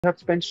have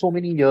spent so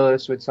many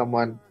years with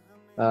someone,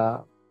 uh,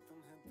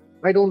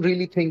 I don't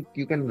really think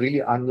you can really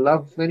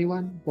unlove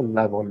anyone. Well,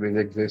 love always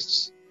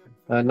exists.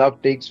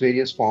 Love takes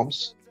various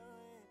forms,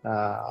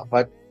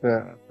 but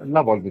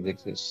love always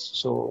exists.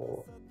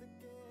 So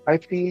I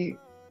feel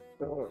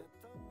uh,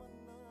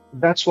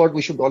 that's what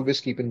we should always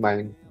keep in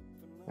mind.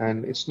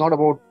 And it's not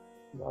about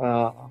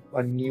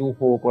a new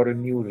hope or a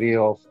new ray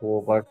of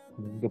hope, or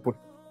you put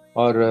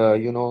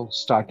or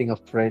starting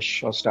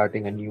afresh or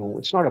starting anew.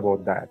 It's not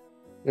about that.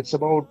 It's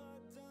about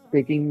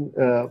taking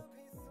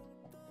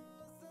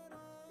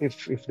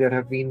if there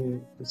have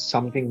been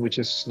something which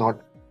is not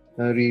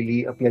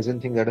really a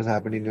pleasant thing that has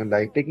happened in your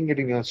life, taking it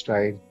in your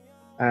stride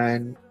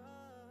and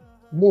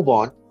move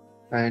on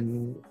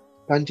and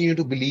continue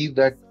to believe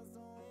that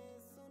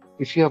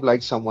if you have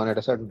liked someone at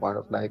a certain point of life,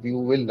 you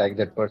will like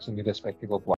that person irrespective of what.